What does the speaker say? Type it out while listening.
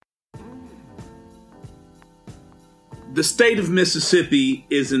The state of Mississippi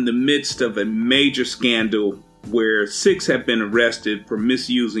is in the midst of a major scandal where 6 have been arrested for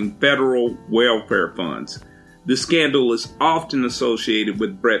misusing federal welfare funds. The scandal is often associated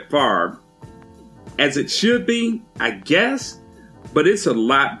with Brett Favre, as it should be, I guess, but it's a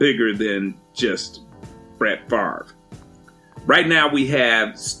lot bigger than just Brett Favre. Right now we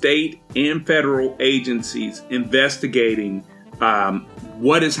have state and federal agencies investigating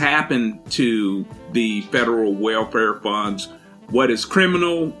what has happened to the federal welfare funds, what is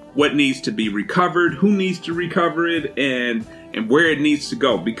criminal, what needs to be recovered, who needs to recover it, and where it needs to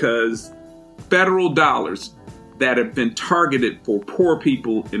go. Because federal dollars that have been targeted for poor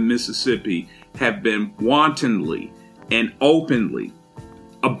people in Mississippi have been wantonly and openly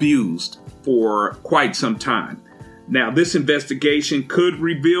abused for quite some time. Now, this investigation could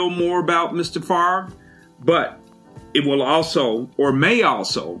reveal more about Mr. Favre, but it will also, or may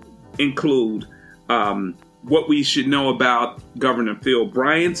also, include what we should know about Governor Phil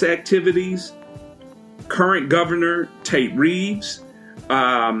Bryant's activities, current Governor Tate Reeves,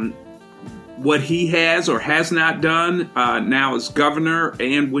 what he has or has not done now as governor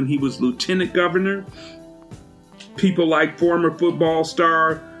and when he was lieutenant governor. People like former football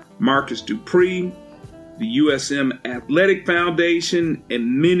star Marcus Dupree, the USM Athletic Foundation,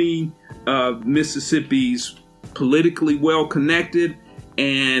 and many of Mississippi's politically well-connected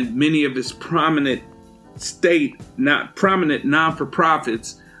and many of its prominent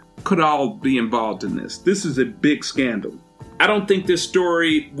non-for-profits could all be involved in this. This is a big scandal. I don't think this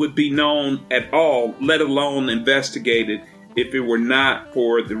story would be known at all, let alone investigated, if it were not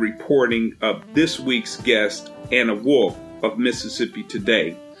for the reporting of this week's guest, Anna Wolfe of Mississippi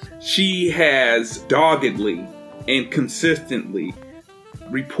Today. She has doggedly and consistently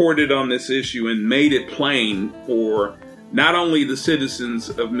reported on this issue and made it plain for not only the citizens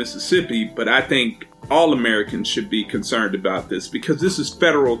of Mississippi, but I think all Americans should be concerned about this, because this is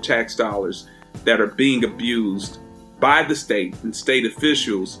federal tax dollars that are being abused by the state and state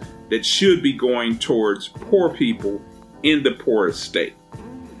officials that should be going towards poor people in the poorest state.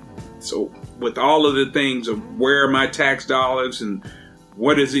 So with all of the things of where are my tax dollars and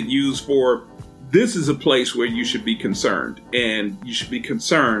what is it used for, this is a place where you should be concerned, and you should be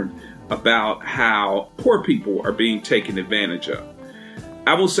concerned about how poor people are being taken advantage of.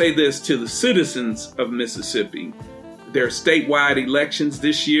 I will say this to the citizens of Mississippi. There are statewide elections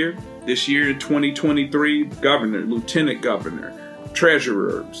this year. This year in 2023, governor, lieutenant governor,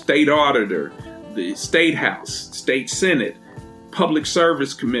 treasurer, state auditor, the state house, state senate, public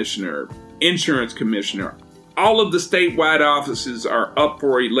service commissioner, insurance commissioner. All of the statewide offices are up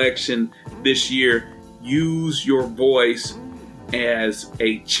for election this year. Use your voice as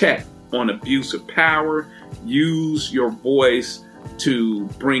a check on abuse of power. Use your voice to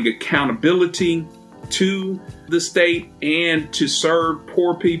bring accountability to the state and to serve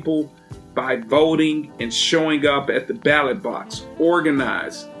poor people by voting and showing up at the ballot box.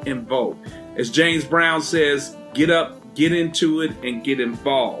 Organize and vote. As James Brown says, get up, get into it, and get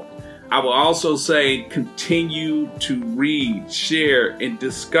involved. I will also say continue to read, share, and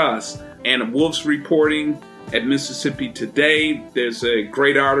discuss Anna Wolfe's reporting at Mississippi Today. There's a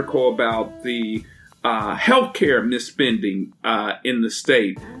great article about the healthcare misspending in the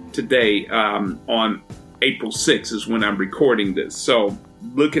state today on April 6th is when I'm recording this. So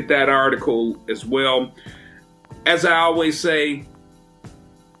look at that article as well. As I always say,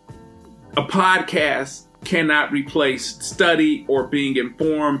 a podcast cannot replace study or being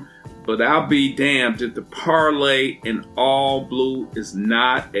informed, but I'll be damned if the Parlay in All Blue is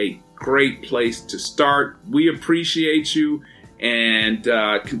not a great place to start. We appreciate you, and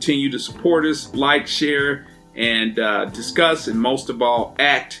continue to support us, like, share, and discuss, and most of all,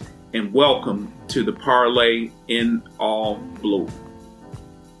 act. And welcome to the Parlay in All Blue.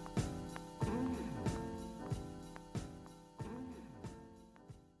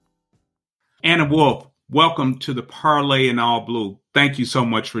 Anna Wolfe, welcome to the Parlay in All Blue. Thank you so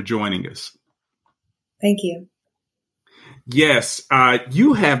much for joining us. Thank you. Yes,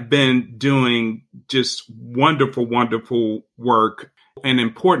 you have been doing just wonderful, wonderful work and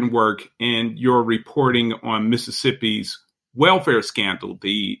important work in your reporting on Mississippi's welfare scandal,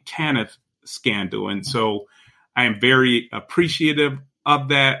 the TANF scandal. And so I am very appreciative of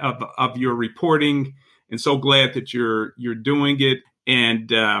that, of your reporting, and so glad that you're doing it. And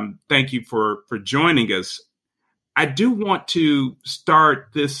thank you for joining us. I do want to start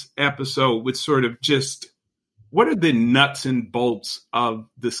this episode with sort of just what are the nuts and bolts of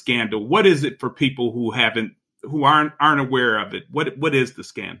the scandal? What is it for people who aren't aware of it? What is the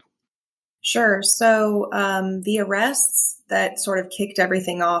scandal? Sure. So the arrests that sort of kicked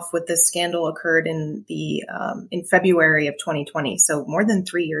everything off with this scandal occurred in February of 2020, so more than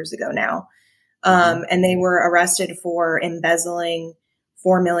 3 years ago now. And they were arrested for embezzling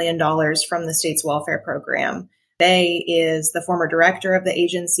 $4 million from the state's welfare program. They is the former director of the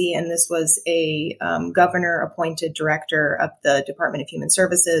agency, and this was a governor-appointed director of the Department of Human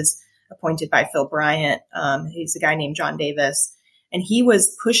Services, appointed by Phil Bryant. He's a guy named John Davis, and he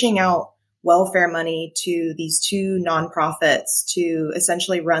was pushing out welfare money to these two nonprofits to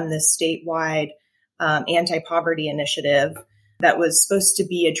essentially run this statewide anti-poverty initiative that was supposed to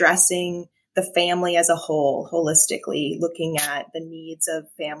be addressing the family as a whole, holistically, looking at the needs of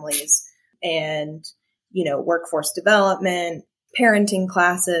families and, workforce development, parenting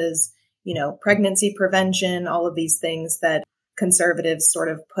classes, pregnancy prevention, all of these things that conservatives sort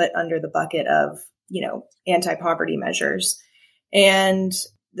of put under the bucket of, anti-poverty measures. And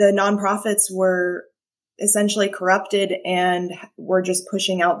the nonprofits were essentially corrupted and were just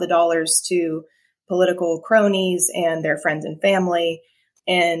pushing out the dollars to political cronies and their friends and family.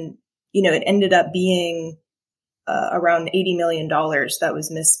 And, it ended up being around $80 million that was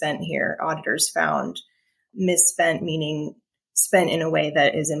misspent here. Auditors found misspent, meaning spent in a way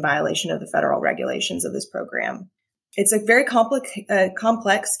that is in violation of the federal regulations of this program. It's a very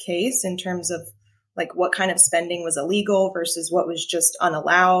complex case in terms of like what kind of spending was illegal versus what was just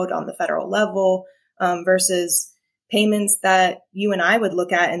unallowed on the federal level, versus payments that you and I would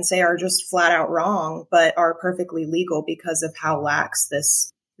look at and say are just flat out wrong, but are perfectly legal because of how lax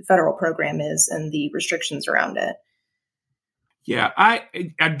this federal program is and the restrictions around it. Yeah, I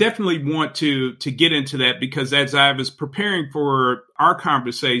definitely want to get into that because as I was preparing for our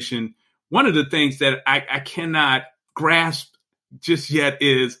conversation, one of the things that I cannot grasp just yet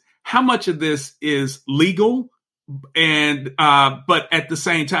is how much of this is legal and but at the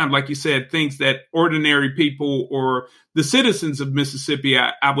same time, like you said, things that ordinary people or the citizens of Mississippi,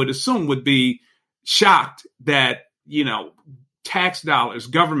 I would assume would be shocked that, tax dollars,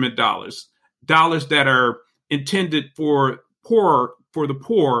 government dollars that are intended for the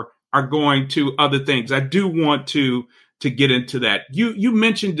poor are going to other things. I do want to get into that. You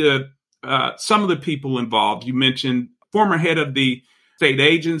mentioned some of the people involved. You mentioned former head of the state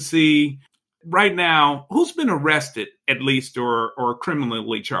agency. Right now, who's been arrested at least or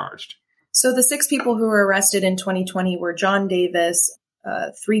criminally charged? So the 6 people who were arrested in 2020 were John Davis,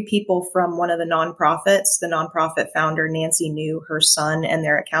 3 people from one of the nonprofits, the nonprofit founder, Nancy New, her son, and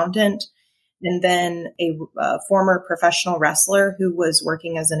their accountant. And then a former professional wrestler who was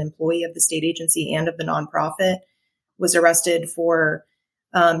working as an employee of the state agency and of the nonprofit was arrested for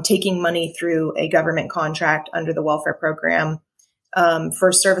taking money through a government contract under the welfare program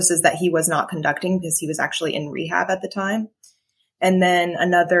for services that he was not conducting because he was actually in rehab at the time. And then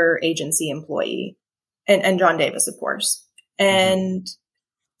another agency employee and John Davis, of course. And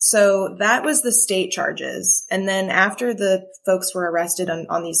so that was the state charges. And then after the folks were arrested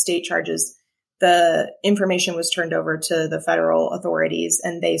on these state charges, the information was turned over to the federal authorities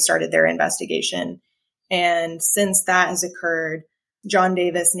and they started their investigation. And since that has occurred, John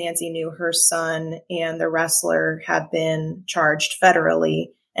Davis, Nancy New, her son, and the wrestler have been charged federally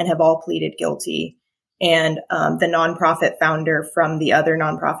and have all pleaded guilty. And the nonprofit founder from the other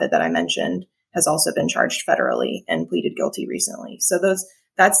nonprofit that I mentioned has also been charged federally and pleaded guilty recently. So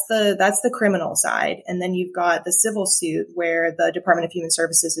that's the criminal side. And then you've got the civil suit where the Department of Human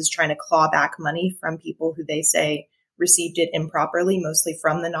Services is trying to claw back money from people who they say received it improperly, mostly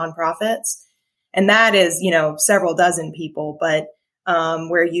from the nonprofits. And that is, several dozen people, but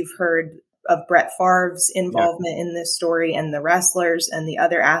where you've heard of Brett Favre's involvement in this story and the wrestlers and the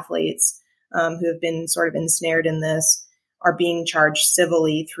other athletes who have been sort of ensnared in this are being charged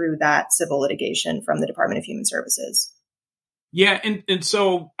civilly through that civil litigation from the Department of Human Services. Yeah. And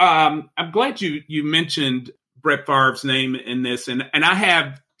so I'm glad you mentioned Brett Favre's name in this. And I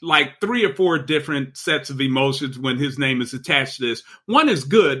have like 3 or 4 different sets of emotions when his name is attached to this. One is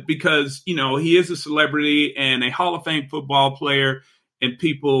good because, he is a celebrity and a Hall of Fame football player and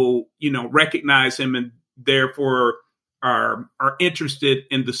people, recognize him and therefore are interested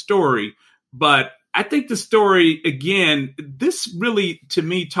in the story. But I think the story, again, this really, to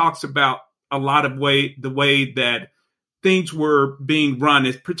me, talks about a lot of the way that things were being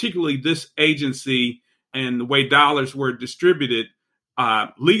run, particularly this agency and the way dollars were distributed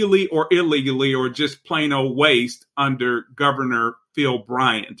legally or illegally or just plain old waste under Governor Phil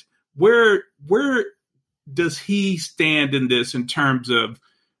Bryant. Where does he stand in this in terms of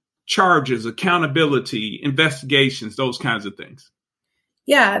charges, accountability, investigations, those kinds of things?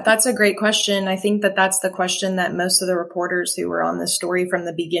 Yeah, that's a great question. I think that that's the question that most of the reporters who were on this story from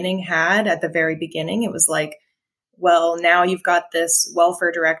the beginning had at the very beginning. It was like, well, now you've got this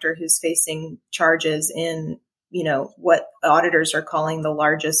welfare director who's facing charges in, what auditors are calling the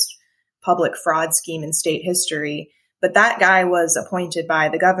largest public fraud scheme in state history. But that guy was appointed by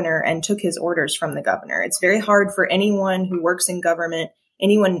the governor and took his orders from the governor. It's very hard for anyone who works in government,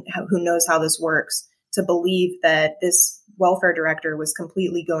 anyone who knows how this works, to believe that this welfare director was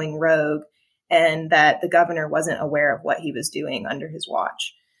completely going rogue and that the governor wasn't aware of what he was doing under his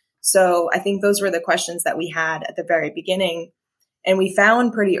watch. So I think those were the questions that we had at the very beginning. And we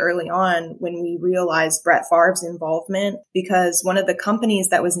found pretty early on when we realized Brett Favre's involvement, because one of the companies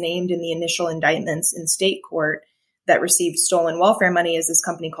that was named in the initial indictments in state court that received stolen welfare money is this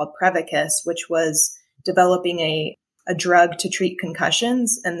company called Prevacus, which was developing a drug to treat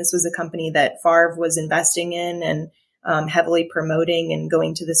concussions. And this was a company that Favre was investing in and heavily promoting and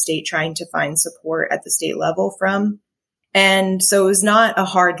going to the state, trying to find support at the state level from. And so it was not a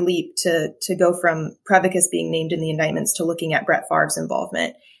hard leap to go from Prevacus being named in the indictments to looking at Brett Favre's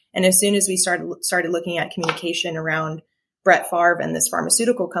involvement. And as soon as we started looking at communication around Brett Favre and this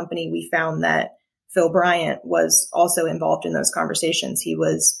pharmaceutical company, we found that Phil Bryant was also involved in those conversations. He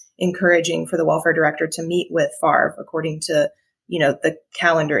was encouraging for the welfare director to meet with Favre, according to, the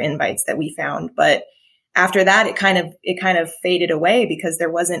calendar invites that we found. But after that, it kind of faded away because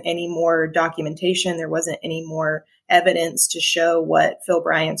there wasn't any more documentation. There wasn't any more evidence to show what Phil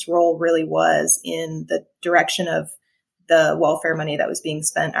Bryant's role really was in the direction of the welfare money that was being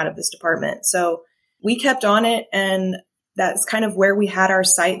spent out of this department. So we kept on it, and that's kind of where we had our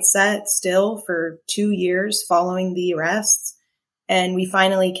sights set still for 2 years following the arrests. And we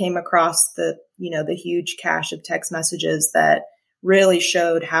finally came across the huge cache of text messages that really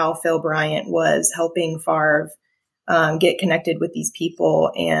showed how Phil Bryant was helping Favre get connected with these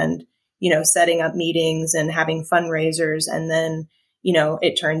people and, setting up meetings and having fundraisers. And then,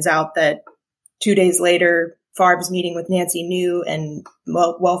 it turns out that 2 days later, Favre's meeting with Nancy New and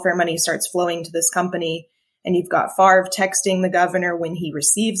welfare money starts flowing to this company. And you've got Favre texting the governor when he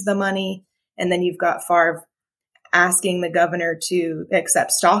receives the money. And then you've got Favre asking the governor to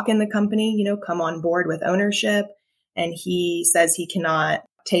accept stock in the company, come on board with ownership. And he says he cannot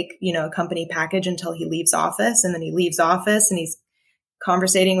take, a company package until he leaves office. And then he leaves office and he's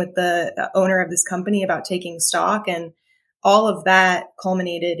conversating with the owner of this company about taking stock. And all of that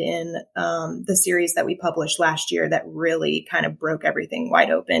culminated in the series that we published last year that really kind of broke everything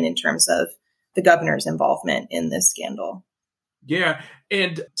wide open in terms of the governor's involvement in this scandal. Yeah.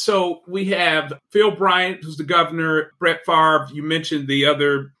 And so we have Phil Bryant, who's the governor, Brett Favre. You mentioned the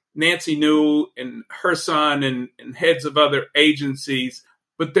other Nancy New and her son and heads of other agencies.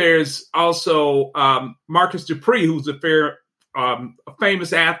 But there's also Marcus Dupree, who's a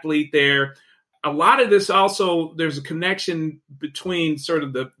famous athlete there. A lot of this also, there's a connection between sort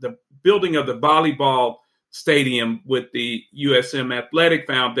of the building of the volleyball stadium with the USM Athletic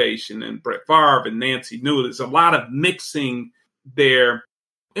Foundation and Brett Favre and Nancy New. There's a lot of mixing there.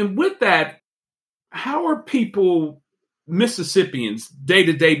 And with that, how are people, Mississippians,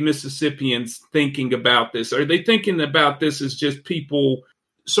 day-to-day Mississippians, thinking about this? Are they thinking about this as just people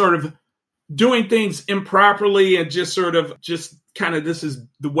sort of doing things improperly and just kind of this is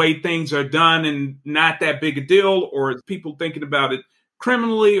the way things are done and not that big a deal? Or is people thinking about it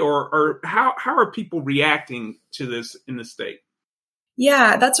criminally, or how are people reacting to this in the state?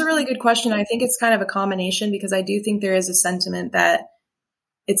 Yeah, that's a really good question. I think it's kind of a combination, because I do think there is a sentiment that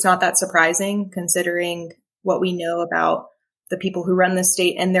it's not that surprising considering what we know about the people who run the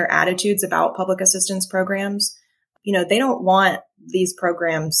state and their attitudes about public assistance programs. They don't want these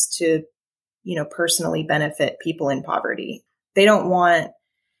programs to, personally benefit people in poverty. They don't want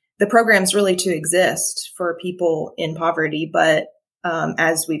the programs really to exist for people in poverty, but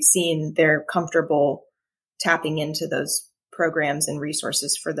as we've seen, they're comfortable tapping into those programs and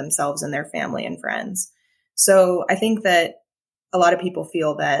resources for themselves and their family and friends. So I think that a lot of people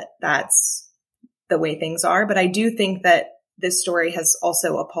feel that that's the way things are. But I do think that this story has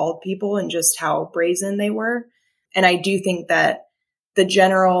also appalled people in just how brazen they were. And I do think that the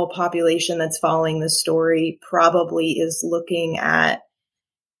general population that's following this story probably is looking at,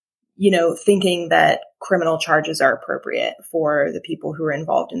 thinking that criminal charges are appropriate for the people who are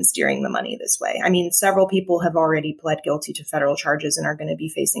involved in steering the money this way. I mean, several people have already pled guilty to federal charges and are going to be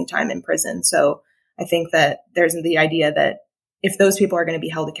facing time in prison. So I think that there's the idea that if those people are going to be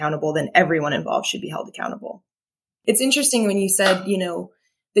held accountable, then everyone involved should be held accountable. It's interesting when you said,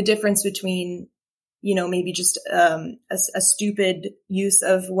 the difference between maybe just a stupid use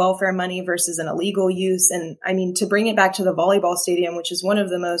of welfare money versus an illegal use. And I mean, to bring it back to the volleyball stadium, which is one of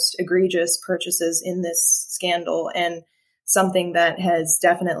the most egregious purchases in this scandal and something that has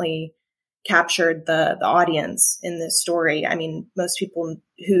definitely captured the audience in this story. I mean, most people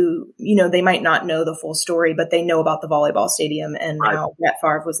who, they might not know the full story, but they know about the volleyball stadium and Right. how Brett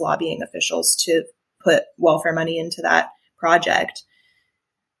Favre was lobbying officials to put welfare money into that project.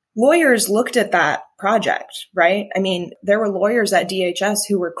 Lawyers looked at that project, right? I mean, there were lawyers at DHS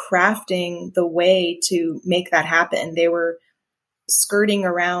who were crafting the way to make that happen. They were skirting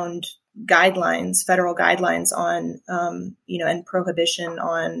around guidelines, federal guidelines on, and prohibition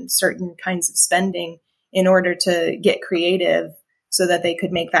on certain kinds of spending in order to get creative so that they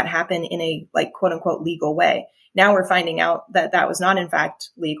could make that happen in a quote unquote legal way. Now we're finding out that that was not in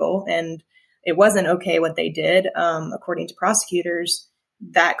fact legal and it wasn't okay what they did. According to prosecutors,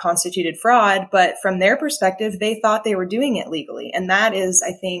 that constituted fraud. But from their perspective, they thought they were doing it legally. And that is,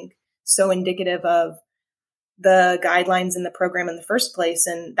 I think, so indicative of the guidelines in the program in the first place.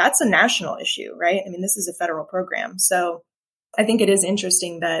 And that's a national issue, right? I mean, this is a federal program. So I think it is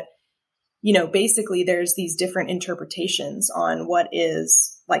interesting that, basically there's these different interpretations on what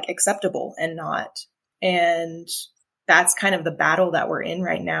is acceptable and not. And that's kind of the battle that we're in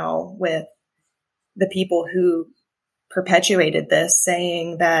right now with the people who perpetuated this,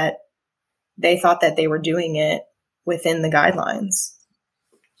 saying that they thought that they were doing it within the guidelines.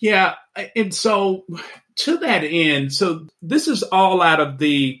 Yeah. And so to that end, so this is all out of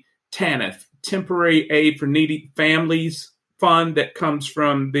the TANF, Temporary Aid for Needy Families Fund, that comes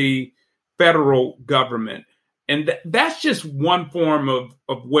from the federal government. And that's just one form of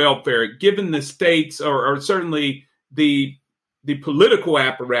welfare, given the states or certainly the political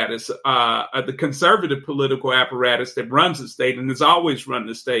apparatus, the conservative political apparatus that runs the state and has always run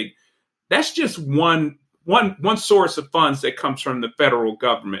the state. That's just one source of funds that comes from the federal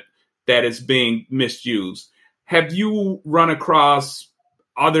government that is being misused. Have you run across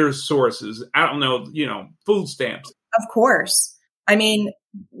other sources? I don't know, food stamps. Of course. I mean,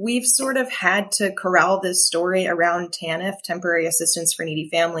 we've sort of had to corral this story around TANF, Temporary Assistance for Needy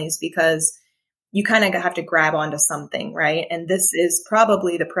Families, because you kind of have to grab onto something, right? And this is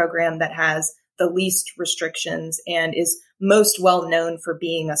probably the program that has the least restrictions and is most well known for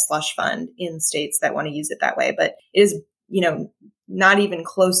being a slush fund in states that want to use it that way. But it is, not even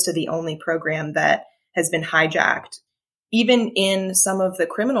close to the only program that has been hijacked. Even in some of the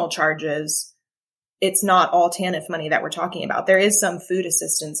criminal charges, it's not all TANF money that we're talking about. There is some food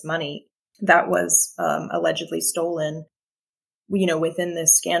assistance money that was allegedly stolen. Within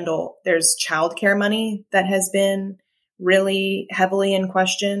this scandal, there's childcare money that has been really heavily in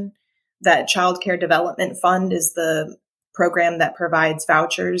question. That Child Care Development Fund is the program that provides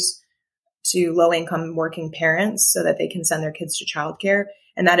vouchers to low-income working parents so that they can send their kids to childcare.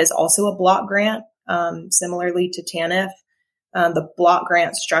 And that is also a block grant, similarly to TANF. The block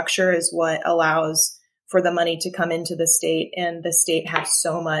grant structure is what allows for the money to come into the state, and the state has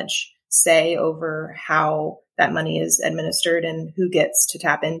so much say over how that money is administered and who gets to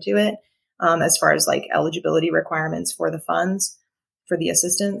tap into it, as far as eligibility requirements for the funds, for the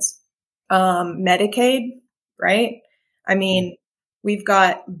assistance. Medicaid, right? I mean, we've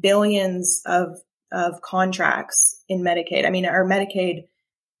got billions of contracts in Medicaid. I mean, our Medicaid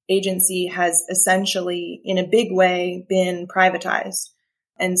agency has essentially, in a big way, been privatized.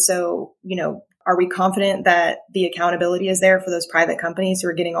 And so, are we confident that the accountability is there for those private companies who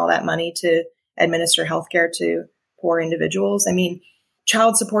are getting all that money to administer healthcare to poor individuals? I mean,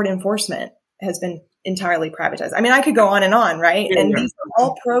 child support enforcement has been entirely privatized. I mean, I could go on, right? Yeah, and these are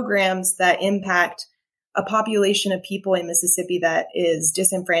all programs that impact a population of people in Mississippi that is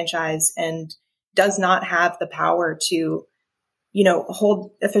disenfranchised and does not have the power to,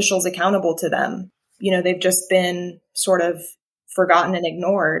 hold officials accountable to them. They've just been sort of forgotten and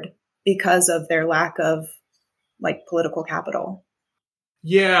ignored because of their lack of political capital.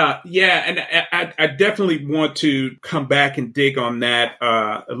 Yeah. And I definitely want to come back and dig on that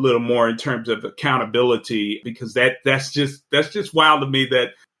a little more in terms of accountability, because that's just wild to me that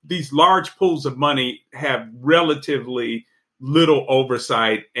these large pools of money have relatively little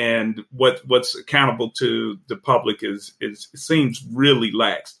oversight, and what's accountable to the public is seems really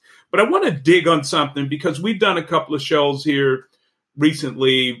lax. But I want to dig on something, because we've done a couple of shows here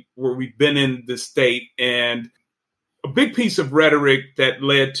recently where we've been in the state, and a big piece of rhetoric that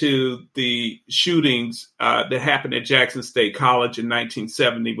led to the shootings that happened at Jackson State College in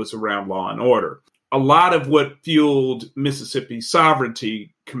 1970 was around law and order. A lot of what fueled Mississippi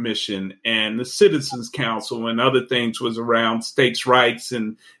Sovereignty Commission and the Citizens Council and other things was around states' rights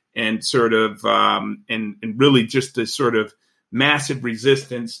and and sort of and really just the sort of massive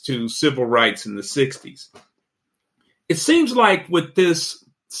resistance to civil rights in the 60s. It seems like with this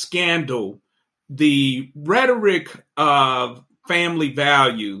scandal, the rhetoric of family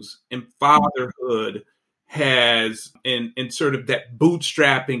values and fatherhood has, and sort of that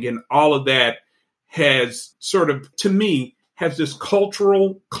bootstrapping and all of that has sort of, to me, has this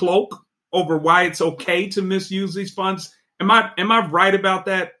cultural cloak over why it's okay to misuse these funds. Am I right about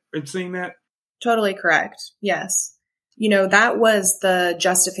that and seeing that? Totally correct. Yes. That was the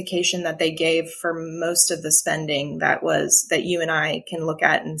justification that they gave for most of the spending that you and I can look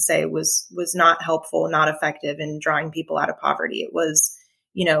at and say was not helpful, not effective in drawing people out of poverty. It was,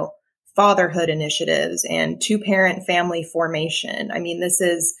 fatherhood initiatives and 2-parent family formation. I mean, this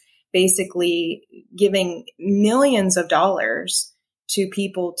is basically giving millions of dollars to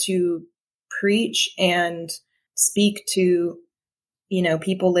people to preach and speak to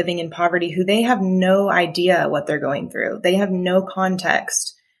people living in poverty who they have no idea what they're going through. They have no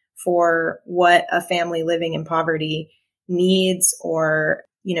context for what a family living in poverty needs or,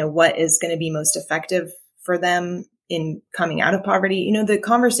 what is going to be most effective for them in coming out of poverty. The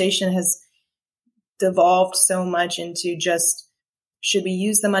conversation has devolved so much into just, should we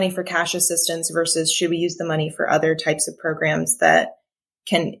use the money for cash assistance versus should we use the money for other types of programs that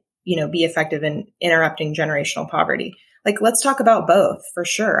can, be effective in interrupting generational poverty? Like, let's talk about both for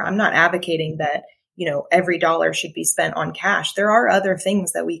sure. I'm not advocating that, every dollar should be spent on cash. There are other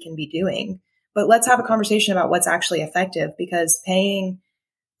things that we can be doing, but let's have a conversation about what's actually effective, because paying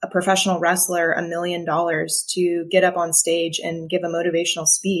a professional wrestler $1 million to get up on stage and give a motivational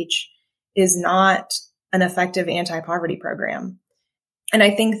speech is not an effective anti-poverty program. And I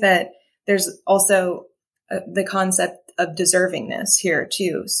think that there's also the concept of deservingness here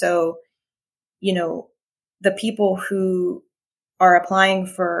too. So, the people who are applying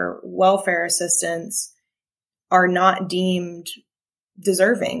for welfare assistance are not deemed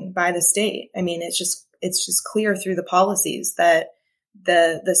deserving by the state. I mean, it's just clear through the policies that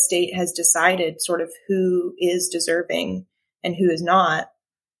the state has decided sort of who is deserving and who is not.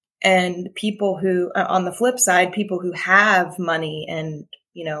 And people who, on the flip side, people who have money and,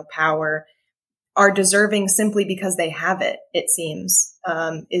 power are deserving simply because they have it, it seems,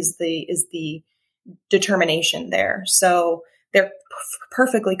 is the determination there. So they're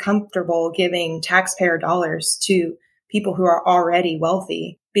perfectly comfortable giving taxpayer dollars to people who are already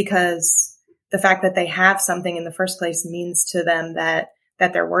wealthy, because the fact that they have something in the first place means to them that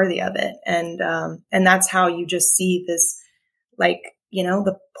they're worthy of it. And that's how you just see this,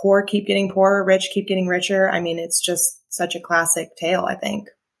 the poor keep getting poorer, rich keep getting richer. I mean, it's just such a classic tale, I think.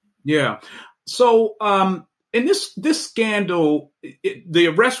 Yeah. So, in this scandal, the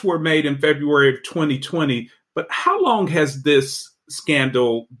arrests were made in February of 2020, but how long has this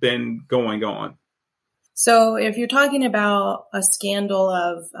scandal been going on? So if you're talking about a scandal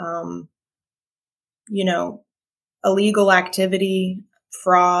of, illegal activity,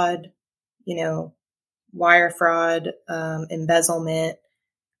 fraud, wire fraud, embezzlement,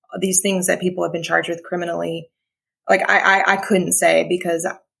 these things that people have been charged with criminally, I couldn't say, because,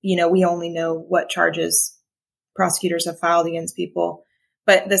 we only know what charges prosecutors have filed against people.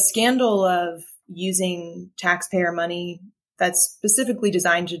 But the scandal of using taxpayer money that's specifically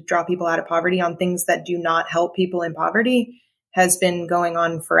designed to draw people out of poverty on things that do not help people in poverty has been going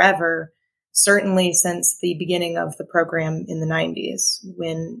on forever, certainly since the beginning of the program in the 90s,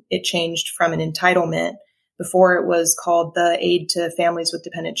 when it changed from an entitlement. Before, it was called the Aid to Families with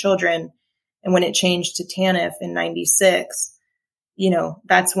Dependent Children. And when it changed to TANF in 96,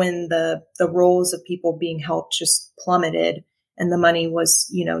 that's when the roles of people being helped just plummeted, and the money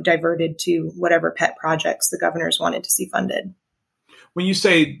was, diverted to whatever pet projects the governors wanted to see funded. When you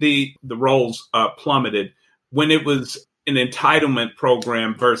say the roles plummeted, when it was an entitlement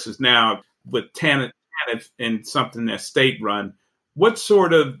program versus now with TANF and something that's state run, what's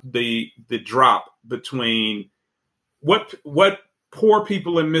sort of the drop between what poor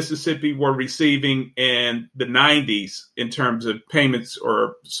people in Mississippi were receiving in the 90s in terms of payments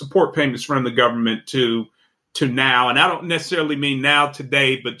or support payments from the government to now? And I don't necessarily mean now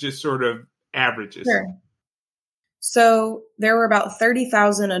today, but just sort of averages. Sure. So there were about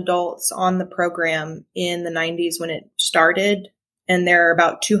 30,000 adults on the program in the 90s when it started, and there are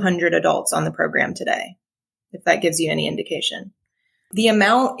about 200 adults on the program today, if that gives you any indication. The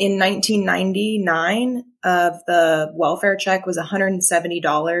amount in 1999 of the welfare check was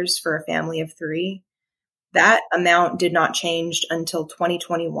 $170 for a family of 3. That amount did not change until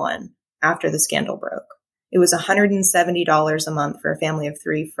 2021, after the scandal broke. It was $170 a month for a family of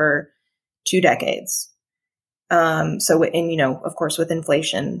 3 for 2 decades. So, and, of course, with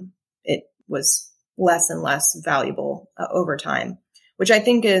inflation, it was less and less valuable over time, which I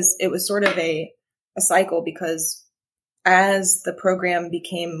think it was sort of a cycle, because as the program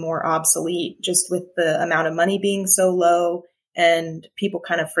became more obsolete, just with the amount of money being so low and people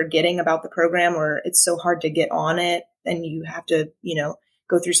kind of forgetting about the program, or it's so hard to get on it and you have to,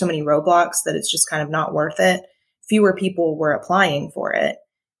 go through so many roadblocks that it's just kind of not worth it. Fewer people were applying for it.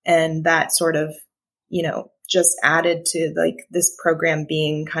 And that sort of, just added to like this program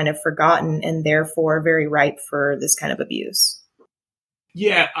being kind of forgotten and therefore very ripe for this kind of abuse.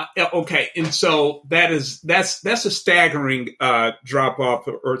 Yeah. Okay. And so that's a staggering drop off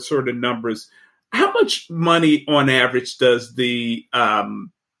or sort of numbers. How much money on average does the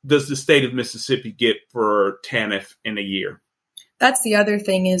state of Mississippi get for TANF in a year? That's the other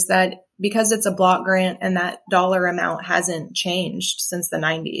thing, is that because it's a block grant and that dollar amount hasn't changed since the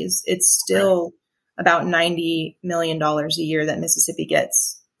 90s, it's still about $90 million a year that Mississippi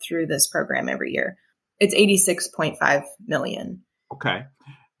gets through this program every year. It's $86.5 million. Okay.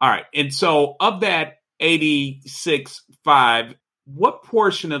 All right. And so of that 86.5, what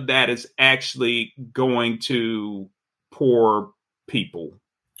portion of that is actually going to poor people?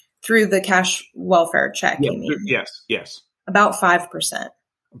 Through the cash welfare check, you mean? Yes. About 5%.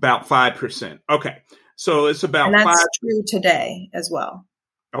 About 5%. Okay. So it's about and that's 5. True today as well.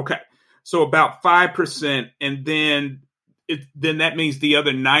 Okay. So about 5%. And then that means the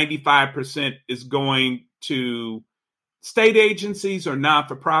other 95% is going to state agencies or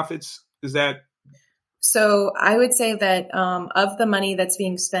not-for-profits. Is that? So I would say that of the money that's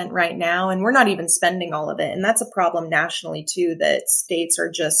being spent right now, and we're not even spending all of it, and that's a problem nationally too, that states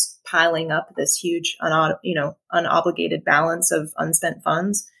are just piling up this huge, unobligated balance of unspent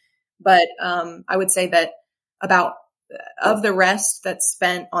funds. But I would say that of the rest that's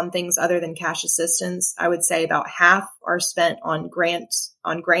spent on things other than cash assistance, I would say about half are spent on grants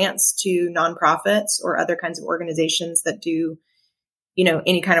to nonprofits or other kinds of organizations that do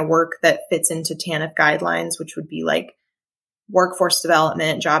any kind of work that fits into TANF guidelines, which would be like workforce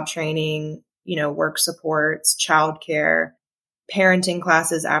development, job training, work supports, childcare, parenting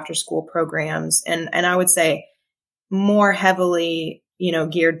classes, after school programs. And I would say more heavily,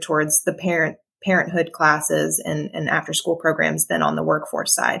 geared towards the parenthood classes and after school programs than on the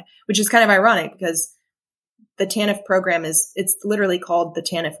workforce side, which is kind of ironic because the TANF program it's literally called the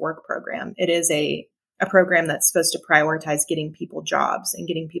TANF work program. It is a program that's supposed to prioritize getting people jobs and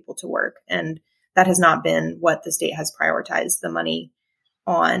getting people to work. And that has not been what the state has prioritized the money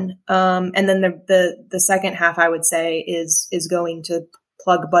on. And then the second half, I would say, is going to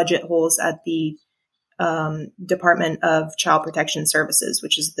plug budget holes at the Department of Child Protection Services,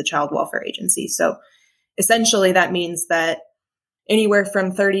 which is the child welfare agency. So essentially that means that anywhere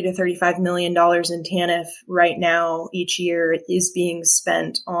from $30 to $35 million in TANF right now each year is being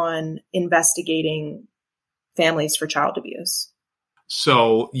spent on investigating families for child abuse.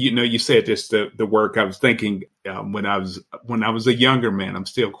 So, you said this, the work. I was thinking when I was a younger man, I'm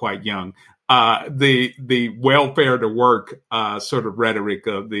still quite young, the welfare to work sort of rhetoric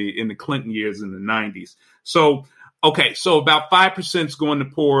in the Clinton years in the 90s. So, okay, so about 5% is going to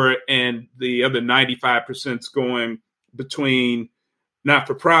poor and the other 95% is going between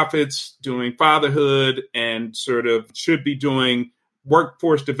not-for-profits, doing fatherhood, and sort of should be doing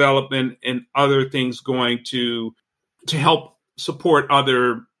workforce development and other things going to help support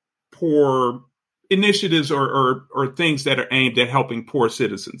other poor initiatives or things that are aimed at helping poor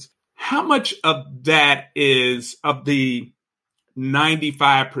citizens. How much of that is of the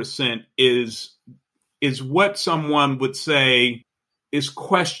 95% is what someone would say is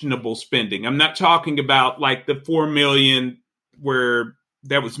questionable spending? I'm not talking about like the $4 million where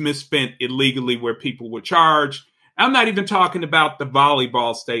that was misspent illegally, where people were charged. I'm not even talking about the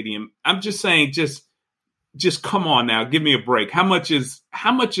volleyball stadium. I'm just saying, just come on now, give me a break. How much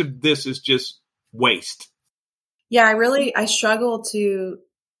of this is just waste? Yeah, I struggle to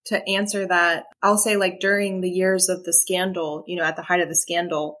answer that. I'll say, like, during the years of the scandal, at the height of the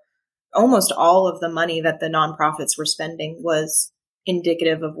scandal, almost all of the money that the nonprofits were spending was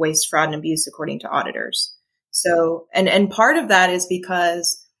indicative of waste, fraud, and abuse, according to auditors. So, and part of that is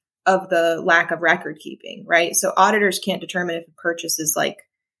because of the lack of record keeping, right? So auditors can't determine if a purchase is like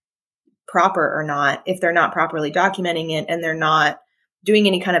proper or not if they're not properly documenting it and they're not doing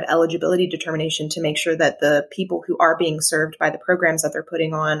any kind of eligibility determination to make sure that the people who are being served by the programs that they're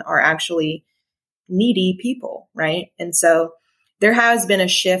putting on are actually needy people, right? And so there has been a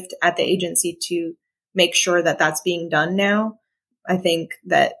shift at the agency to make sure that that's being done now. I think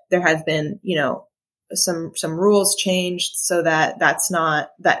that there has been, some rules changed so that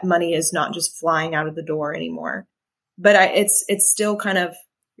that money is not just flying out of the door anymore. But it's still kind of,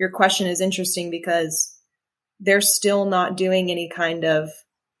 your question is interesting because they're still not doing any kind of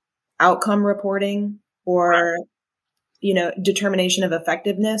outcome reporting or, determination of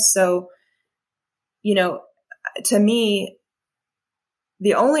effectiveness. So, to me,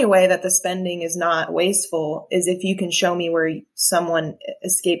 the only way that the spending is not wasteful is if you can show me where someone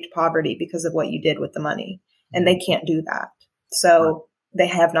escaped poverty because of what you did with the money. And they can't do that. So they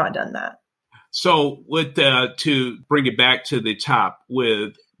have not done that. So to bring it back to the top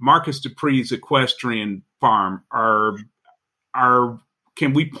with Marcus Dupree's equestrian farm,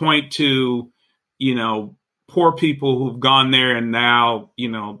 can we point to, poor people who've gone there and now,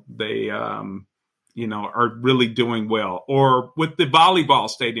 they, are really doing well? Or with the volleyball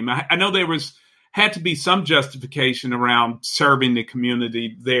stadium, I know had to be some justification around serving the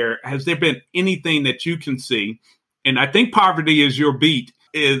community there. Has there been anything that you can see? And I think poverty is your beat.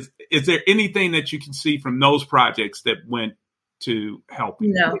 Is there anything that you can see from those projects that went to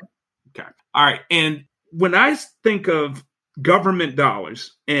helping? No. Okay. All right. And when I think of government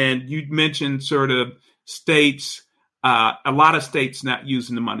dollars, and you mentioned sort of states, a lot of states not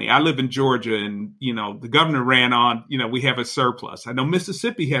using the money. I live in Georgia, and, the governor ran on, we have a surplus. I know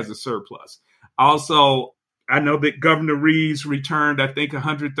Mississippi has a surplus. Also, I know that Governor Reeves returned, I think,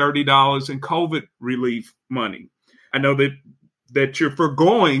 $130 in COVID relief money. I know that you're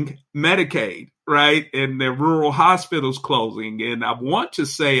forgoing Medicaid, right? And the rural hospitals closing. And I want to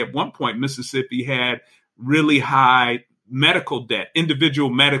say at one point, Mississippi had really high medical debt, individual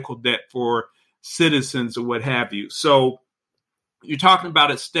medical debt for citizens or what have you. So you're talking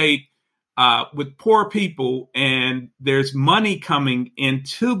about a state with poor people, and there's money coming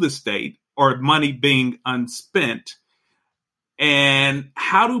into the state or money being unspent. And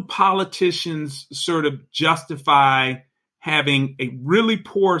how do politicians sort of justify having a really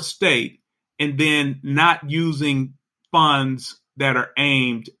poor state and then not using funds that are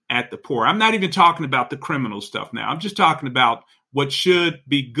aimed at the poor? I'm not even talking about the criminal stuff now. I'm just talking about what should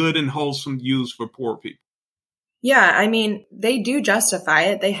be good and wholesome use for poor people. Yeah, I mean, they do justify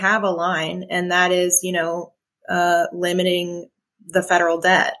it. They have a line, and that is, limiting the federal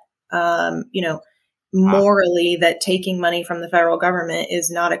debt. Morally, that taking money from the federal government is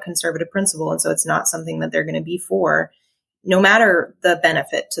not a conservative principle. And so it's not something that they're going to be for, no matter the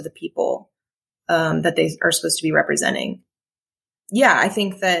benefit to the people that they are supposed to be representing. Yeah, I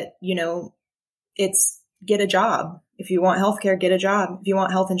think that, it's get a job. If you want healthcare, get a job. If you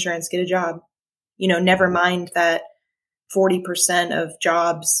want health insurance, get a job. Never mind that 40% of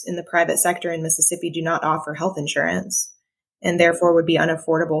jobs in the private sector in Mississippi do not offer health insurance, and therefore would be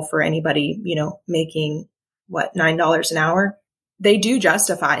unaffordable for anybody, making $9 an hour. They do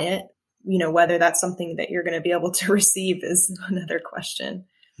justify it. Whether that's something that you're going to be able to receive is another question.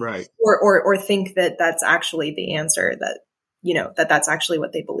 Right. Or think that that's actually the answer, that, that's actually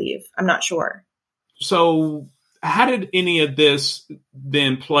what they believe. I'm not sure. So how did any of this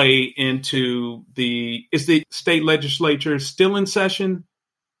then play into is the state legislature still in session?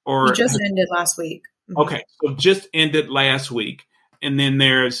 Or it just ended last week. Okay, so just ended last week. And then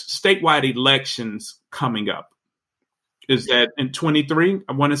there's statewide elections coming up. Is that in 23,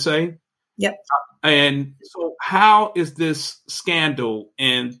 I want to say? Yep. And so how is this scandal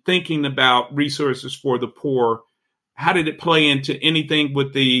and thinking about resources for the poor, how did it play into anything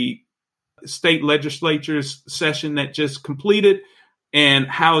with the state legislature's session that just completed? And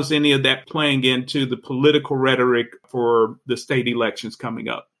how is any of that playing into the political rhetoric for the state elections coming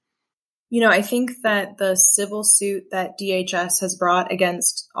up? I think that the civil suit that DHS has brought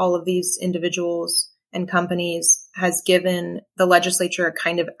against all of these individuals and companies has given the legislature a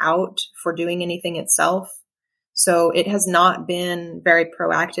kind of out for doing anything itself. So it has not been very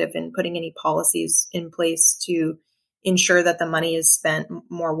proactive in putting any policies in place to ensure that the money is spent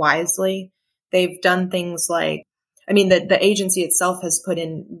more wisely. They've done things like, the agency itself has put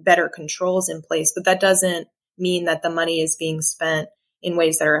in better controls in place, but that doesn't mean that the money is being spent in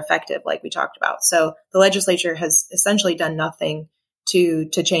ways that are effective, like we talked about. So the legislature has essentially done nothing to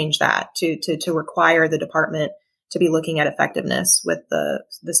change that, to require the department to be looking at effectiveness with the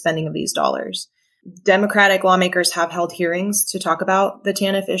spending of these dollars. Democratic lawmakers have held hearings to talk about the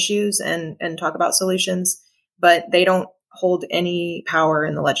TANF issues and talk about solutions, but they don't hold any power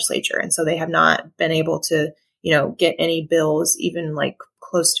in the legislature. And so they have not been able to, get any bills even like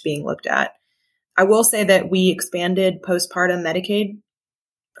close to being looked at. I will say that we expanded postpartum Medicaid,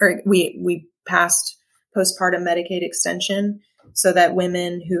 or we passed postpartum Medicaid extension so that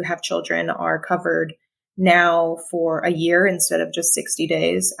women who have children are covered now for a year instead of just 60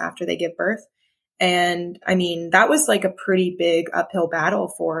 days after they give birth. And I mean, that was like a pretty big uphill battle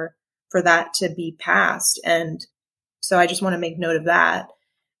for that to be passed. And so I just want to make note of that.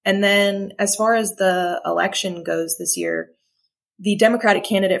 And then as far as the election goes this year, the Democratic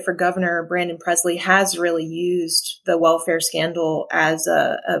candidate for governor, Brandon Presley, has really used the welfare scandal as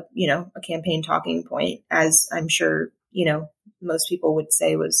a campaign talking point, as I'm sure, most people would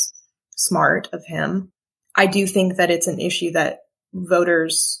say was smart of him. I do think that it's an issue that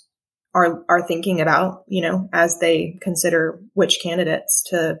voters are thinking about, as they consider which candidates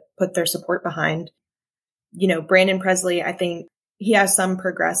to put their support behind. Brandon Presley, I think he has some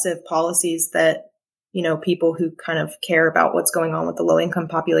progressive policies that, people who kind of care about what's going on with the low income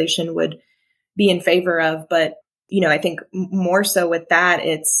population would be in favor of. But, I think more so with that,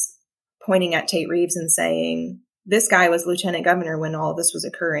 it's pointing at Tate Reeves and saying, this guy was lieutenant governor when all of this was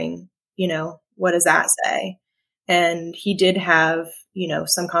occurring. What does that say? And he did have,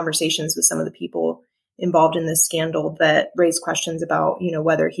 some conversations with some of the people involved in this scandal that raised questions about,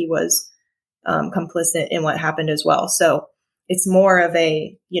 whether he was complicit in what happened as well. So it's more of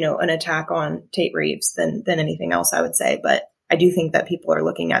an attack on Tate Reeves than anything else, I would say. But I do think that people are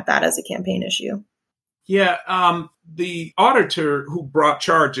looking at that as a campaign issue. Yeah. The auditor who brought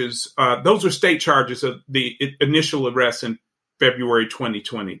charges, those are state charges of the initial arrest in February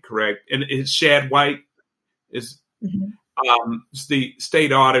 2020, correct? And it's Shad White is the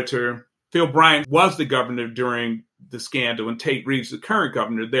state auditor. Phil Bryant was the governor during the scandal, and Tate Reeves, the current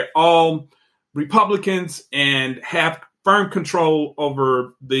governor. They're all Republicans and have firm control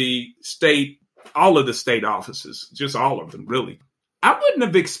over the state, all of the state offices, just all of them, really. I wouldn't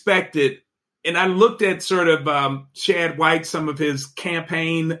have expected, and I looked at sort of Shad White, some of his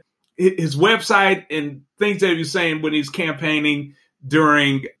campaign, his website and things that he was saying when he's campaigning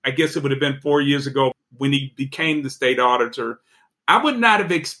during, I guess it would have been 4 years ago when he became the state auditor. I would not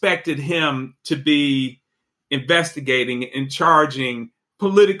have expected him to be investigating and charging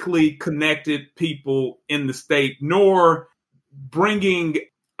politically connected people in the state, nor bringing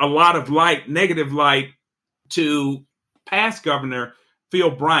a lot of negative light to past governor Phil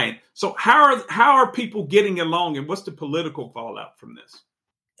Bryant. So how are people getting along, and what's the political fallout from this?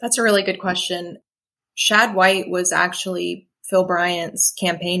 That's a really good question. Shad White was actually Phil Bryant's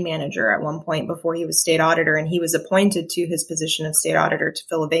campaign manager at one point before he was state auditor, and he was appointed to his position of state auditor to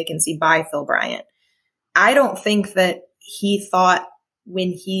fill a vacancy by Phil Bryant. I don't think that he thought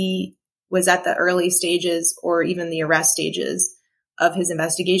when he was at the early stages or even the arrest stages of his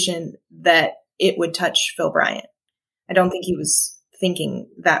investigation that it would touch Phil Bryant. I don't think he was thinking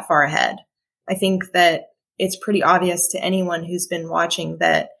that far ahead. I think that it's pretty obvious to anyone who's been watching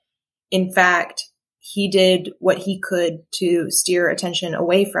that, in fact, he did what he could to steer attention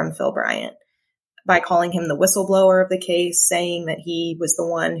away from Phil Bryant by calling him the whistleblower of the case, saying that he was the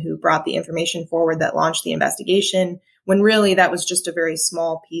one who brought the information forward that launched the investigation, when really that was just a very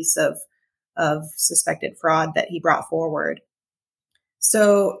small piece of suspected fraud that he brought forward.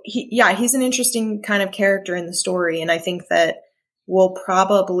 So he's an interesting kind of character in the story. And I think that we'll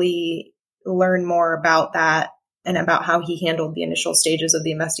probably learn more about that and about how he handled the initial stages of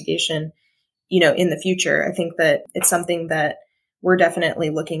the investigation, in the future. I think that it's something that we're definitely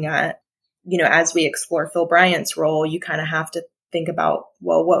looking at, as we explore Phil Bryant's role. You kind of have to think about,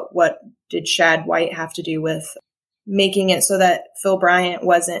 well, what did Shad White have to do with making it so that Phil Bryant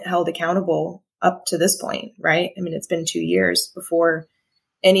wasn't held accountable up to this point, right? I mean, it's been 2 years before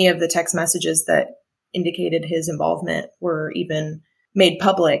any of the text messages that indicated his involvement were even made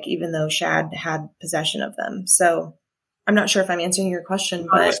public, even though Shad had possession of them. So I'm not sure if I'm answering your question,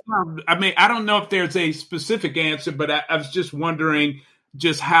 but I mean, I don't know if there's a specific answer, but I was just wondering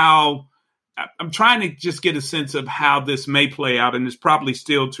just how I'm trying to just get a sense of how this may play out, and it's probably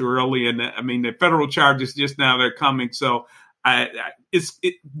still too early. And I mean, the federal charges just now they're coming, so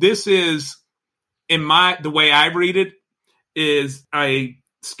this is the way I read it is a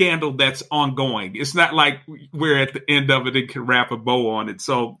scandal that's ongoing. It's not like we're at the end of it and can wrap a bow on it.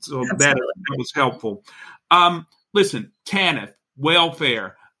 So that was helpful. Listen, TANF,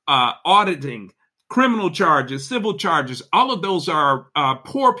 welfare, auditing, criminal charges, civil charges, all of those are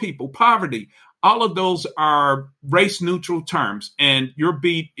poor people, poverty. All of those are race neutral terms. And your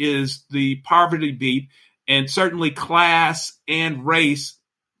beat is the poverty beat. And certainly class and race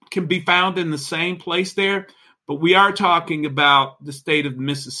can be found in the same place there. But we are talking about the state of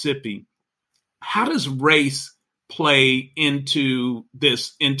Mississippi. How does race play into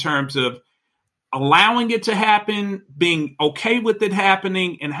this in terms of allowing it to happen, being okay with it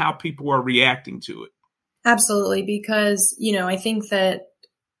happening, and how people are reacting to it? Absolutely, because, I think that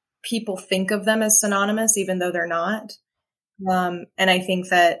people think of them as synonymous, even though they're not. And I think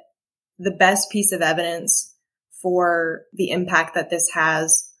that the best piece of evidence for the impact that this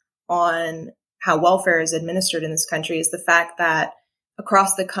has on how welfare is administered in this country is the fact that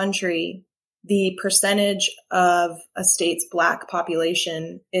across the country, the percentage of a state's Black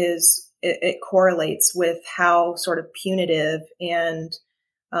population it correlates with how sort of punitive and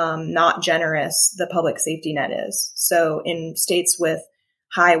not generous the public safety net is. So in states with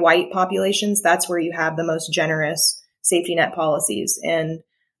high white populations, that's where you have the most generous safety net policies. And,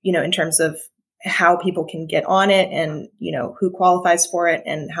 in terms of how people can get on it and, who qualifies for it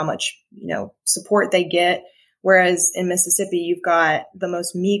and how much, support they get. Whereas in Mississippi, you've got the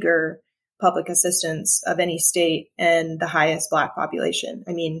most meager public assistance of any state and the highest Black population.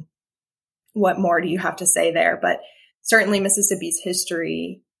 I mean, what more do you have to say there? But certainly Mississippi's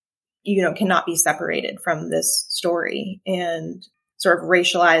history, cannot be separated from this story, and sort of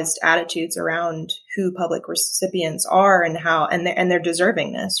racialized attitudes around who public recipients are and how, and their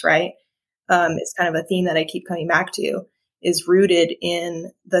deservingness, right? It's kind of a theme that I keep coming back to, is rooted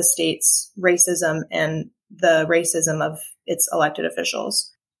in the state's racism and the racism of its elected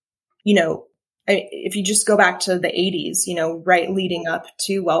officials. If you just go back to the 80s, right leading up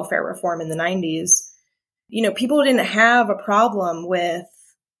to welfare reform in the 90s, people didn't have a problem with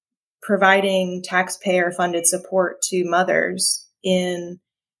providing taxpayer funded support to mothers in,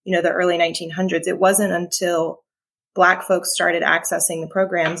 the early 1900s. It wasn't until Black folks started accessing the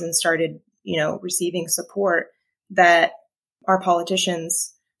programs and started, receiving support that our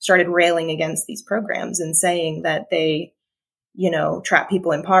politicians started railing against these programs and saying that they, trap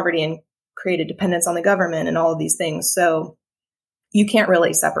people in poverty and created dependence on the government and all of these things. So you can't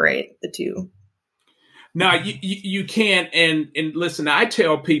really separate the two. No, you can't. And listen, I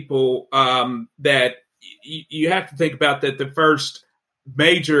tell people that you have to think about that the first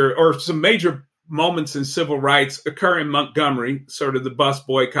some major moments in civil rights occur in Montgomery, sort of the bus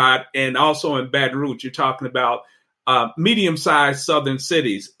boycott, and also in Baton Rouge. You're talking about medium-sized southern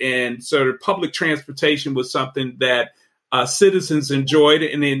cities, and sort of public transportation was something that citizens enjoyed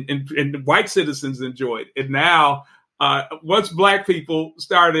and white citizens enjoyed. And now, once Black people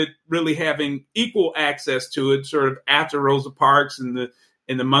started really having equal access to it, sort of after Rosa Parks and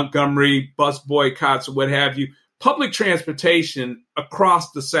the Montgomery bus boycotts or what have you, public transportation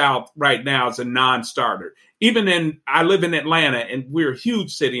across the South right now is a non-starter. I live in Atlanta, and we're a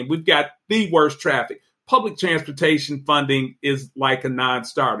huge city, and we've got the worst traffic. Public transportation funding is like a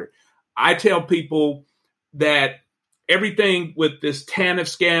non-starter. I tell people that everything with this TANF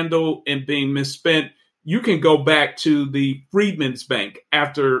scandal and being misspent, you can go back to the Freedmen's Bank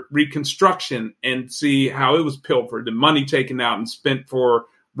after Reconstruction and see how it was pilfered and money taken out and spent for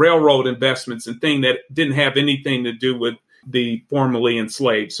railroad investments and things that didn't have anything to do with the formerly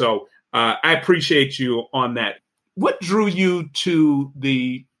enslaved. So I appreciate you on that. What drew you to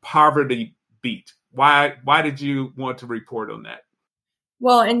the poverty beat? Why did you want to report on that?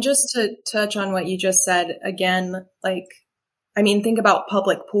 Well, and just to touch on what you just said again, think about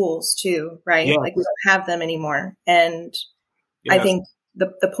public pools too, right? Yes. We don't have them anymore. And Yes. I think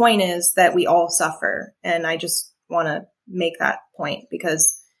the point is that we all suffer. And I just want to make that point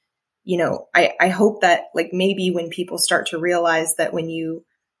because, I hope that maybe when people start to realize that when you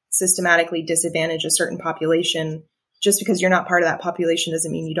systematically disadvantage a certain population, just because you're not part of that population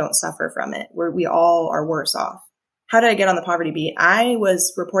doesn't mean you don't suffer from it, where we all are worse off. How did I get on the poverty beat? I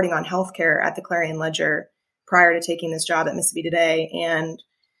was reporting on healthcare at the Clarion Ledger prior to taking this job at Mississippi Today. And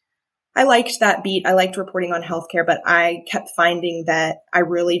I liked that beat. I liked reporting on healthcare, but I kept finding that I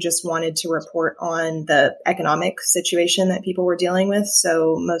really just wanted to report on the economic situation that people were dealing with.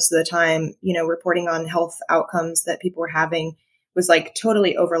 So most of the time, reporting on health outcomes that people were having was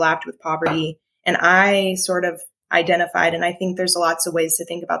totally overlapped with poverty. And I sort of identified, and I think there's lots of ways to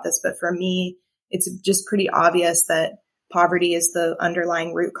think about this, but for me, it's just pretty obvious that poverty is the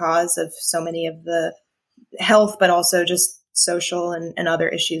underlying root cause of so many of the health, but also just social and other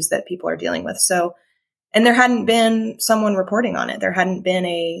issues that people are dealing with. So, and there hadn't been someone reporting on it. There hadn't been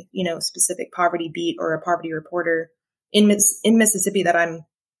a, specific poverty beat or a poverty reporter in Mississippi that I'm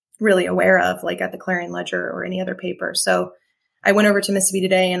really aware of, at the Clarion Ledger or any other paper. So I went over to Mississippi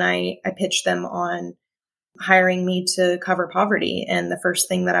Today and I pitched them on hiring me to cover poverty. And the first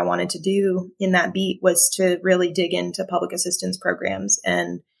thing that I wanted to do in that beat was to really dig into public assistance programs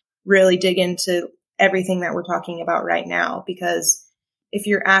and really dig into everything that we're talking about right now. Because if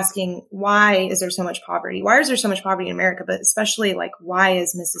you're asking, why is there so much poverty? Why is there so much poverty in America? But especially why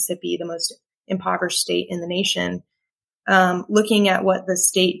is Mississippi the most impoverished state in the nation? Looking at what the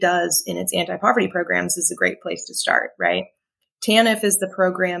state does in its anti-poverty programs is a great place to start, right? TANF is the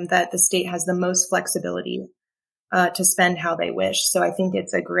program that the state has the most flexibility to spend how they wish. So I think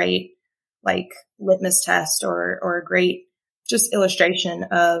it's a great like litmus test or a great just illustration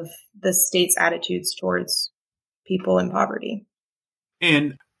of the state's attitudes towards people in poverty.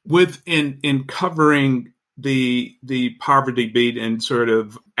 And in covering the poverty beat and sort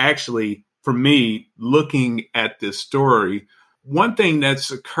of actually for me looking at this story, one thing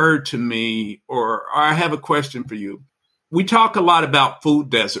that's occurred to me, or I have a question for you. We talk a lot about food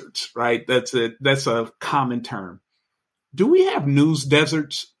deserts, right? That's a common term. Do we have news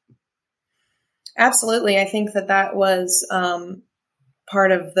deserts? Absolutely. I think that was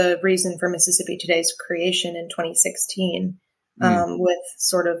part of the reason for Mississippi Today's creation in 2016, with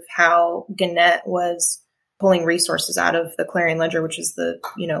sort of how Gannett was pulling resources out of the Clarion Ledger, which is the,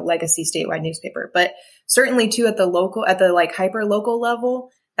 legacy statewide newspaper. But certainly too at the like hyper local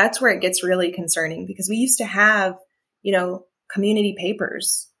level, that's where it gets really concerning, because we used to have, community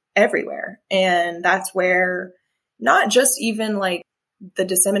papers everywhere. And that's where not just even like the